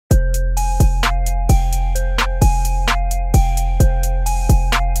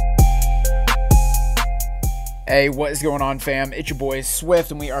Hey, what is going on, fam? It's your boy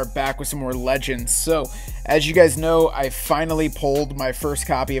Swift, and we are back with some more Legends. So, as you guys know, I finally pulled my first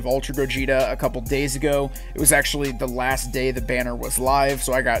copy of Ultra Gogeta a couple days ago. It was actually the last day the banner was live,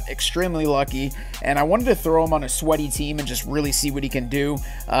 so I got extremely lucky, and I wanted to throw him on a sweaty team and just really see what he can do.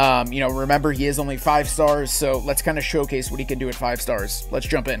 Remember, he is only 5 stars, so let's kind of showcase what he can do at 5 stars. Let's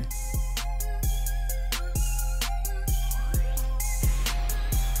jump in.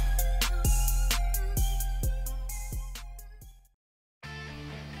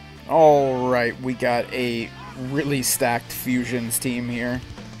 Alright, we got a really stacked Fusions team here.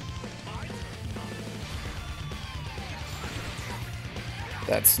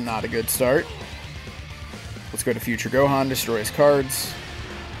 That's not a good start. Let's go to Future Gohan, destroys cards.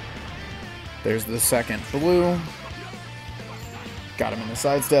 There's the second blue. Got him in the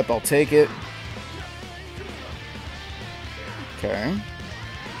sidestep, I'll take it. Okay.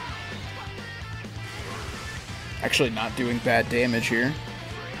 Actually not doing bad damage here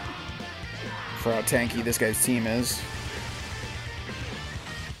for how tanky this guy's team is.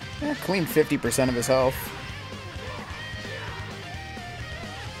 Yeah, clean 50% of his health.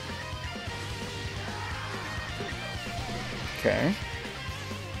 Okay.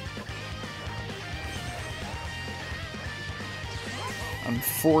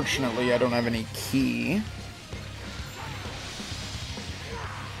 Unfortunately, I don't have any key.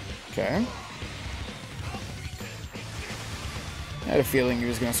 Okay. I had a feeling he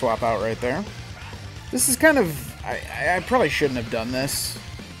was going to swap out right there. This is kind of... I probably shouldn't have done this.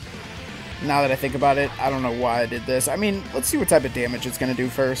 Now that I think about it, I don't know why I did this. I mean, let's see what type of damage it's going to do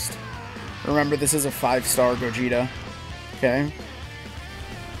first. Remember, this is a 5-star Gogeta. Okay.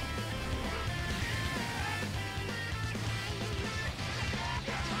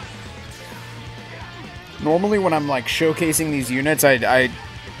 Normally when I'm like showcasing these units, I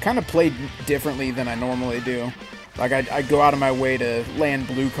kind of play differently than I normally do. Like, I go out of my way to land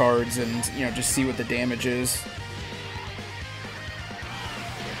blue cards and, you know, just see what the damage is.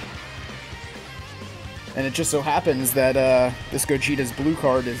 And it just so happens that this Gogeta's blue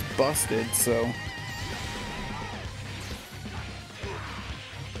card is busted, so...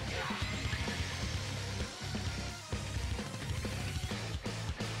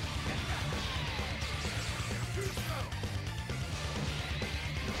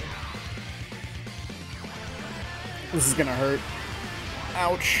 This is gonna hurt.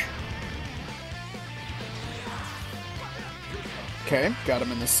 Ouch. Okay, got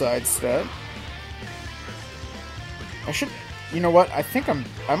him in the sidestep. I should... You know what? I think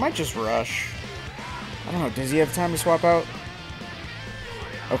I might just rush. I don't know. Does he have time to swap out?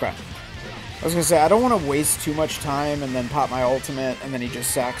 Okay. I was gonna say, I don't want to waste too much time and then pop my ultimate and then he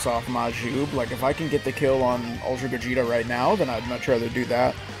just sacks off Majub. Like, if I can get the kill on Ultra Gogeta right now, then I'd much rather do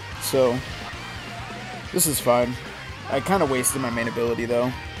that. So, this is fine. I kind of wasted my main ability,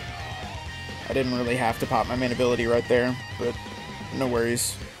 though. I didn't really have to pop my main ability right there, but no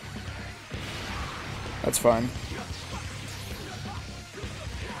worries. That's fine.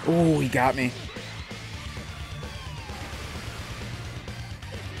 Ooh, he got me.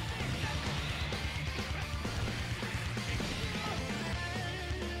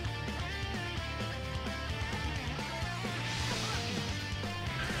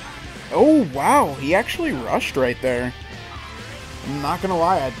 Oh, wow, he actually rushed right there. I'm not gonna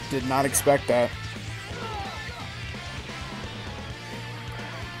lie, I did not expect that.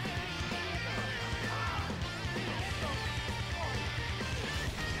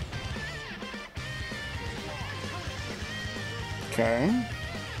 Okay.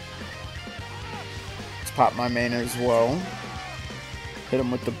 Let's pop my main as well. Hit him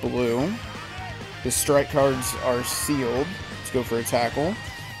with the blue. His strike cards are sealed. Let's go for a tackle.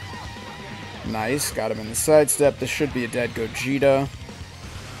 Nice, got him in the sidestep. This should be a dead Gogeta.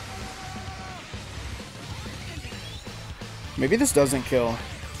 Maybe this doesn't kill.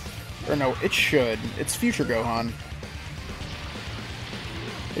 Or no, it should. It's Future Gohan.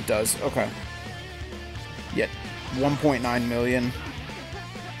 It does, okay. Yet, 1.9 million.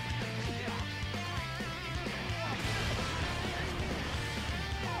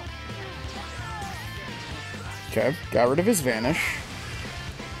 Okay, got rid of his Vanish.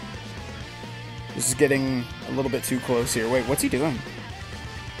 This is getting a little bit too close here. Wait, what's he doing?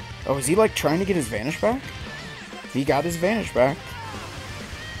 Oh, is he like trying to get his Vanish back? He got his Vanish back.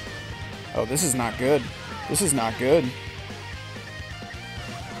 Oh, this is not good. This is not good.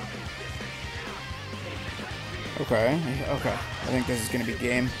 Okay, okay. I think this is going to be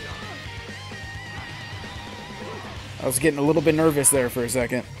game. I was getting a little bit nervous there for a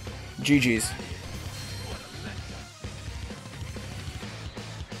second. GG's.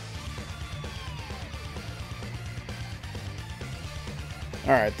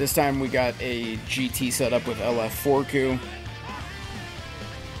 Alright, this time we got a GT setup with LF Forku.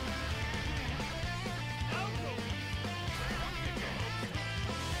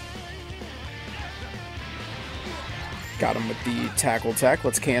 Got him with the tackle tech.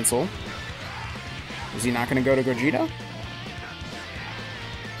 Let's cancel. Is he not going to go to Gogeta?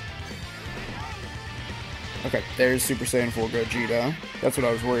 Okay, there's Super Saiyan 4 Gogeta. That's what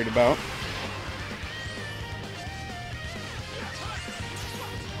I was worried about.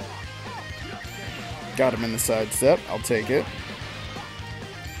 Got him in the side step. I'll take it.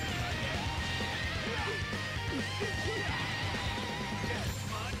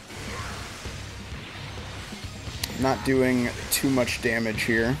 Not doing too much damage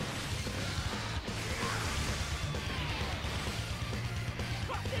here.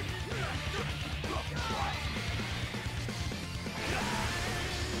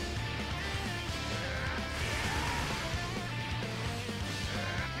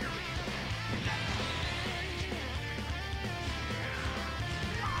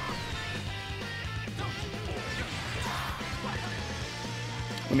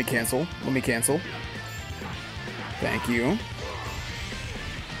 Let me cancel. Let me cancel. Thank you.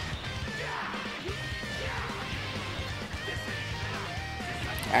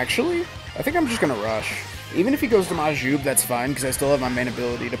 Actually, I think I'm just gonna rush. Even if he goes to Majub, that's fine, because I still have my main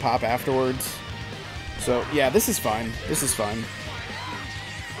ability to pop afterwards. So, yeah, this is fine. This is fine.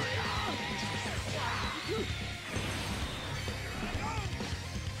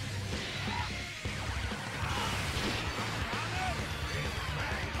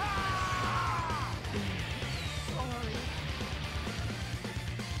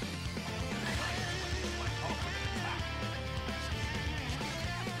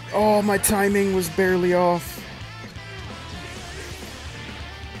 Oh, my timing was barely off.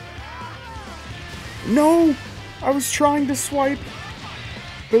 No! I was trying to swipe,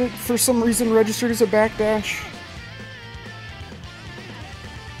 but it, for some reason, registered as a backdash.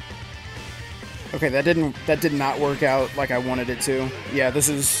 Okay, that did not work out like I wanted it to. Yeah, this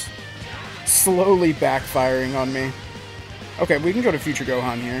is slowly backfiring on me. Okay, we can go to Future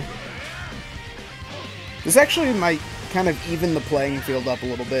Gohan here. This actually might kind of even the playing field up a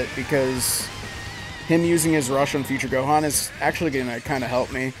little bit, because him using his rush on Future Gohan is actually going to kind of help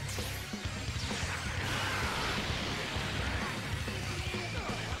me.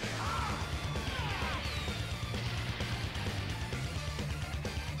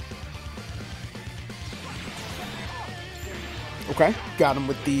 Okay, got him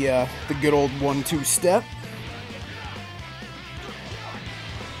with the good old 1-2 step.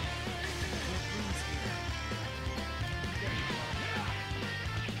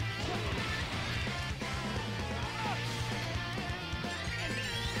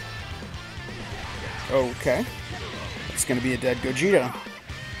 Okay. It's gonna be a dead Gogeta.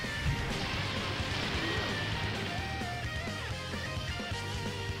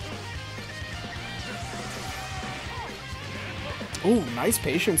 Ooh, nice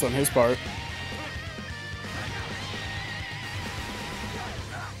patience on his part.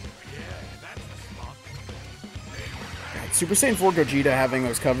 God, Super Saiyan 4 Gogeta having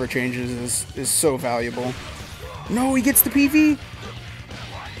those cover changes is so valuable. No, he gets the PV!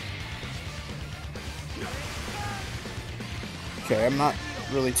 Okay, I'm not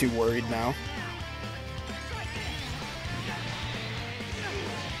really too worried now.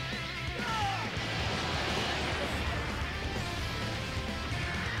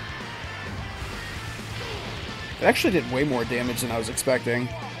 It actually did way more damage than I was expecting.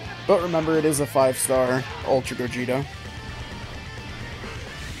 But remember, it is a 5-star Ultra Gogeta.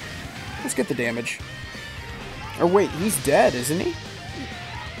 Let's get the damage. Or wait, he's dead, isn't he?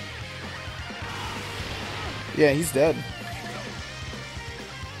 Yeah, he's dead.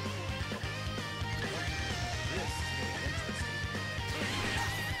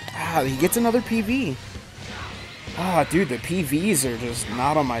 Ah, he gets another PV. Ah, dude, the PVs are just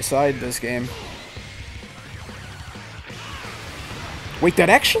not on my side this game. Wait, that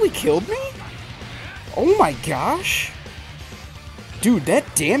actually killed me? Oh my gosh. Dude,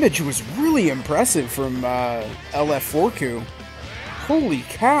 that damage was really impressive from LF Forku. Holy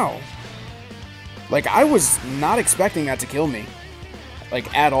cow. Like, I was not expecting that to kill me.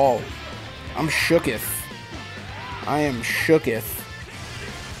 Like, at all. I'm shooketh. I am shooketh.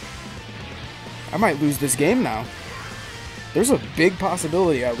 I might lose this game now. There's a big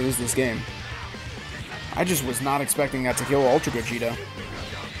possibility I lose this game. I just was not expecting that to kill Ultra Gogeta.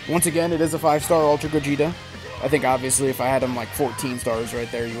 Once again, it is a 5-star Ultra Gogeta. I think obviously if I had him like 14 stars right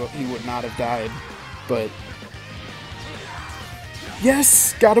there, he would not have died. But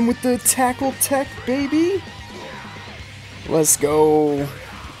yes, got him with the tackle tech, baby. Let's go.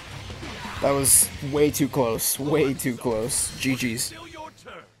 That was way too close. Way too close. GG's.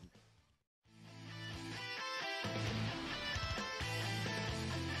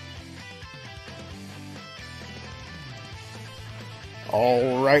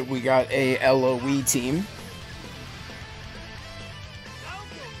 Alright, we got a LOE team.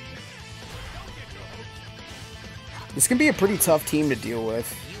 This can be a pretty tough team to deal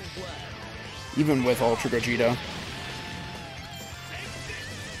with, even with Ultra Gogeta.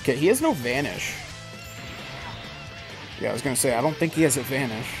 Okay, he has no Vanish. Yeah, I was gonna say, I don't think he has a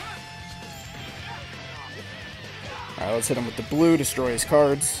Vanish. Alright, let's hit him with the blue, destroy his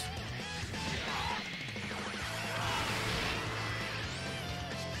cards.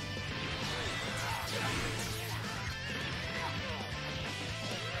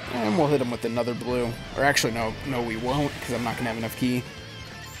 And we'll hit him with another blue. Or actually, no, we won't, because I'm not going to have enough ki.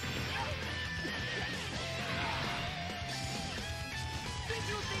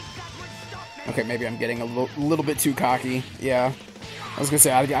 Okay, maybe I'm getting a little bit too cocky. Yeah. I was going to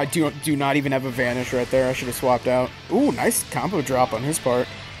say, I do not even have a Vanish right there. I should have swapped out. Ooh, nice combo drop on his part.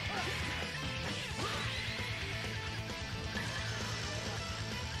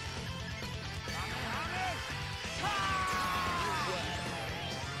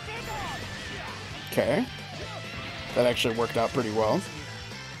 Okay. That actually worked out pretty well.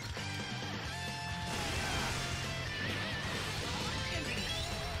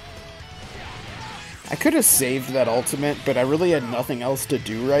 I could have saved that ultimate, but I really had nothing else to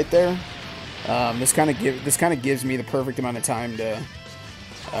do right there. This kind of gives me the perfect amount of time to,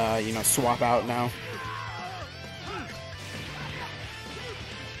 you know, swap out now.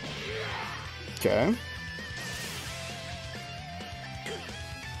 Okay.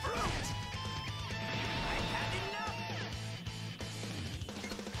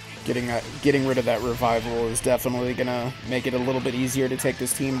 Getting rid of that revival is definitely gonna make it a little bit easier to take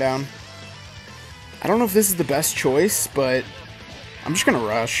this team down. I don't know if this is the best choice, but I'm just gonna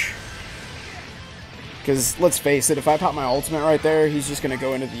rush. Because let's face it, if I pop my ultimate right there, he's just gonna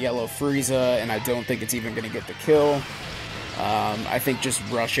go into the yellow Frieza, and I don't think it's even gonna get the kill. I think just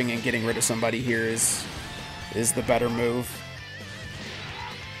rushing and getting rid of somebody here is the better move.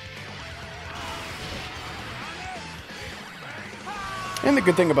 And the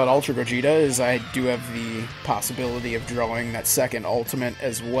good thing about Ultra Gogeta is I do have the possibility of drawing that second ultimate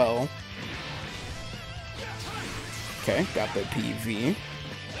as well. Okay, got the PV.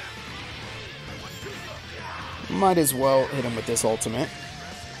 Might as well hit him with this ultimate.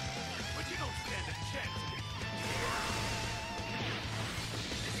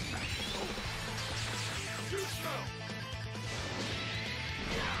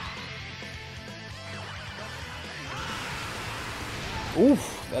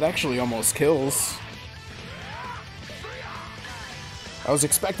 Oof, that actually almost kills. I was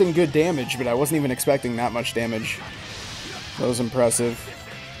expecting good damage, but I wasn't even expecting that much damage. That was impressive.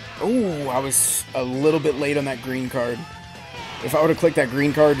 Ooh, I was a little bit late on that green card. If I would have clicked that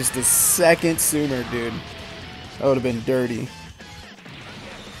green card just a second sooner, dude, that would have been dirty.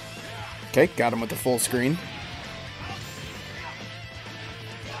 Okay, got him with the full screen.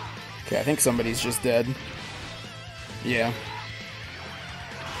 Okay, I think somebody's just dead. Yeah.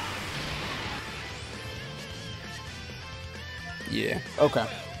 Yeah, okay.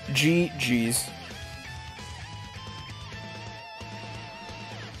 GG's.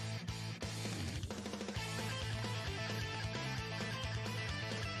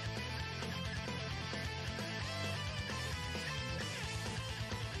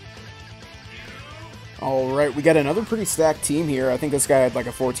 Alright, we got another pretty stacked team here. I think this guy had like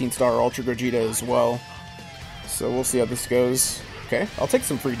a 14-star Ultra Gogeta as well. So we'll see how this goes. Okay, I'll take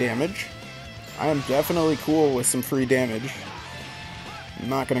some free damage. I am definitely cool with some free damage. I'm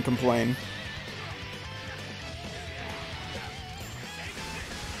not going to complain.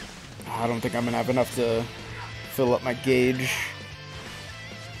 I don't think I'm going to have enough to fill up my gauge.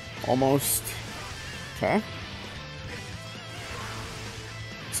 Almost. Okay.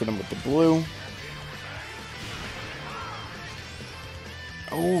 Hit him with the blue.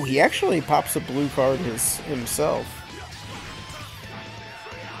 Oh, he actually pops a blue card himself.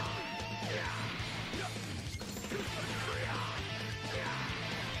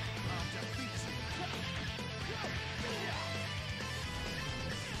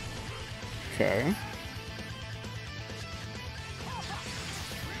 Okay.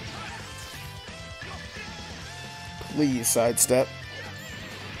 Please sidestep.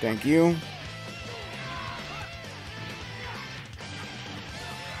 Thank you.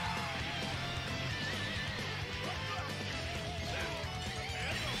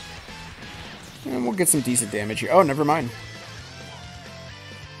 And we'll get some decent damage here. Oh, never mind.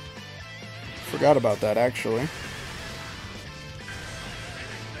 Forgot about that, actually.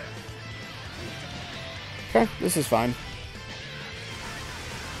 Okay, this is fine.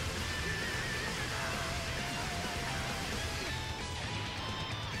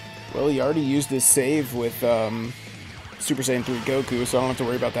 Well, he already used his save with Super Saiyan 3 Goku, so I don't have to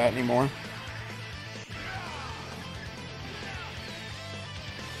worry about that anymore.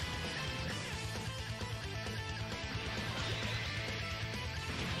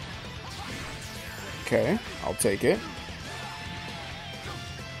 Okay, I'll take it.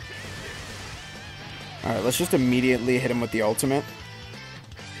 Alright, let's just immediately hit him with the ultimate.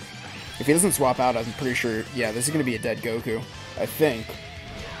 If he doesn't swap out, I'm pretty sure... Yeah, this is going to be a dead Goku. I think.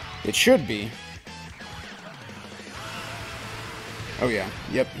 It should be. Oh yeah,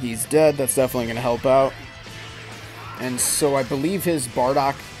 yep, he's dead. That's definitely going to help out. And so I believe his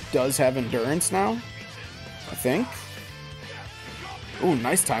Bardock does have endurance now. I think. Ooh,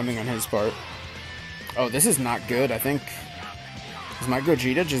 nice timing on his part. Oh, this is not good, I think. Is my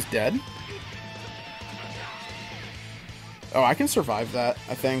Gogeta just dead? Oh, I can survive that,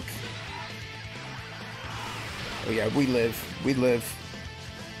 I think. Oh yeah, we live. We live.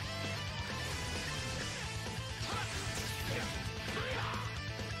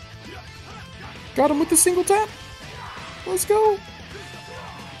 Got him with the single tap. Let's go.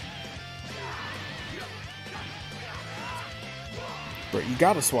 Bro, you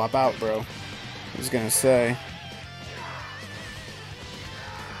gotta swap out, bro. I was gonna say.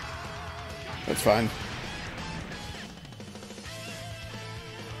 That's fine.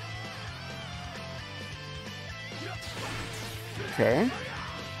 Okay.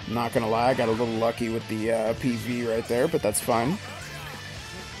 Not gonna lie, I got a little lucky with the PV right there, but that's fine.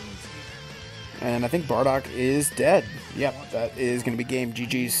 And I think Bardock is dead. Yep, that is gonna be game.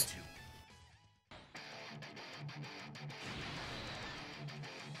 GG's.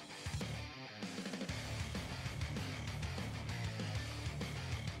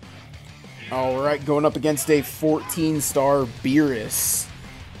 Alright, going up against a 14-star Beerus.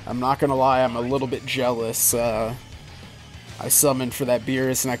 I'm not gonna lie, I'm a little bit jealous. I summoned for that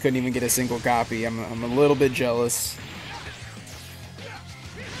Beerus and I couldn't even get a single copy. I'm a little bit jealous.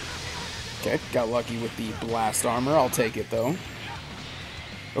 Okay, got lucky with the blast armor. I'll take it though.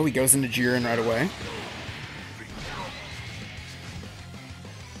 Oh, he goes into Jiren right away.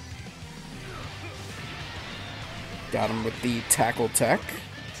 Got him with the tackle tech.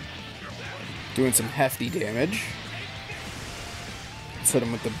 Doing some hefty damage. Let's hit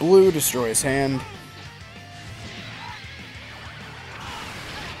him with the blue, destroy his hand.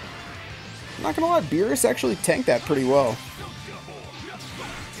 I'm not gonna lie, Beerus actually tanked that pretty well.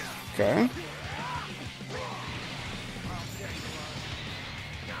 Okay.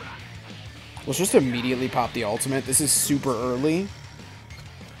 Let's just immediately pop the ultimate. This is super early.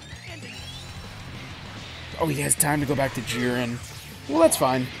 Oh, he has time to go back to Jiren. Well, that's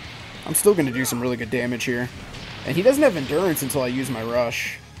fine. I'm still going to do some really good damage here. And he doesn't have endurance until I use my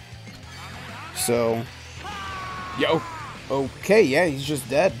rush. So, yo. Okay, yeah, he's just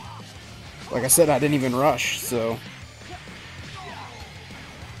dead. Like I said, I didn't even rush, so.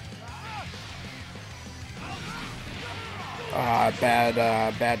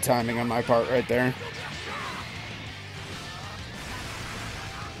 Bad timing on my part right there.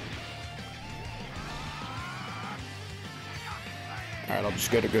 Alright, I'll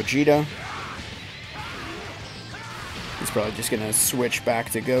just go to Gogeta. He's probably just gonna switch back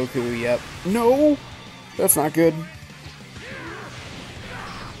to Goku, yep. No! That's not good.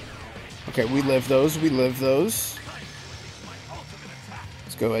 Okay, we live those, we live those.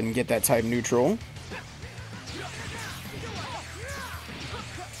 Let's go ahead and get that type neutral.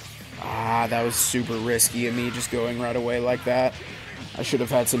 Ah, that was super risky of me just going right away like that. I should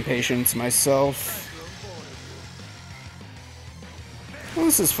have had some patience myself. Well,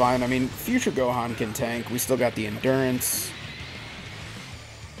 this is fine. I mean, future Gohan can tank. We still got the endurance.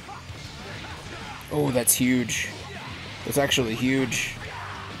 Oh, that's huge. That's actually huge.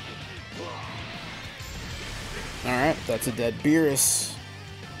 Alright, that's a dead Beerus.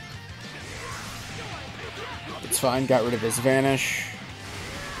 It's fine, got rid of his Vanish.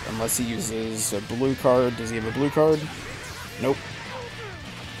 Unless he uses a blue card. Does he have a blue card? Nope.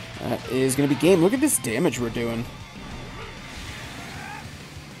 That is going to be game. Look at this damage we're doing.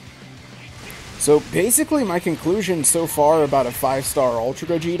 So basically my conclusion so far about a 5-star Ultra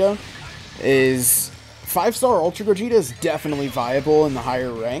Gogeta is 5-star Ultra Gogeta is definitely viable in the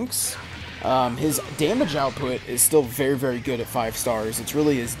higher ranks. His damage output is still very, very good at 5 stars. It's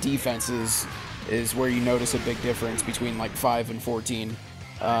really his defenses is where you notice a big difference between like 5 and 14.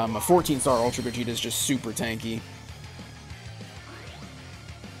 A 14-star Ultra Gogeta is just super tanky.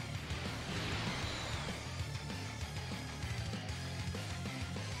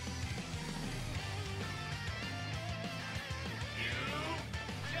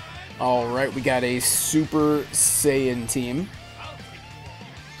 Alright, we got a Super Saiyan team.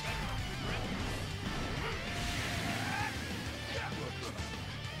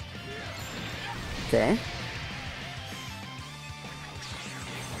 Okay.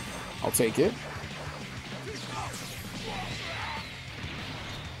 I'll take it.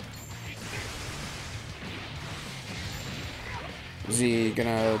 Is he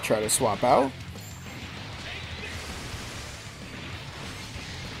gonna try to swap out?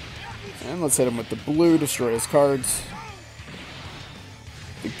 And let's hit him with the blue, destroy his cards.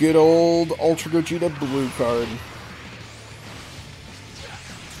 The good old Ultra Gogeta blue card.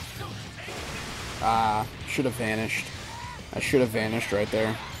 Ah, should have vanished. I should have vanished right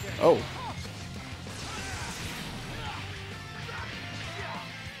there. Oh.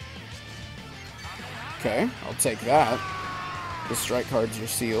 Okay, I'll take that. The strike cards are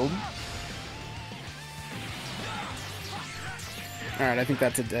sealed. Alright, I think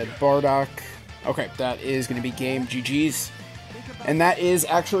that's a dead Bardock. Okay, that is going to be game. GG's. And that is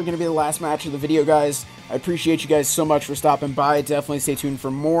actually going to be the last match of the video, guys. I appreciate you guys so much for stopping by. Definitely stay tuned for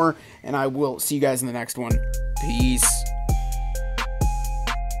more, and I will see you guys in the next one. Peace.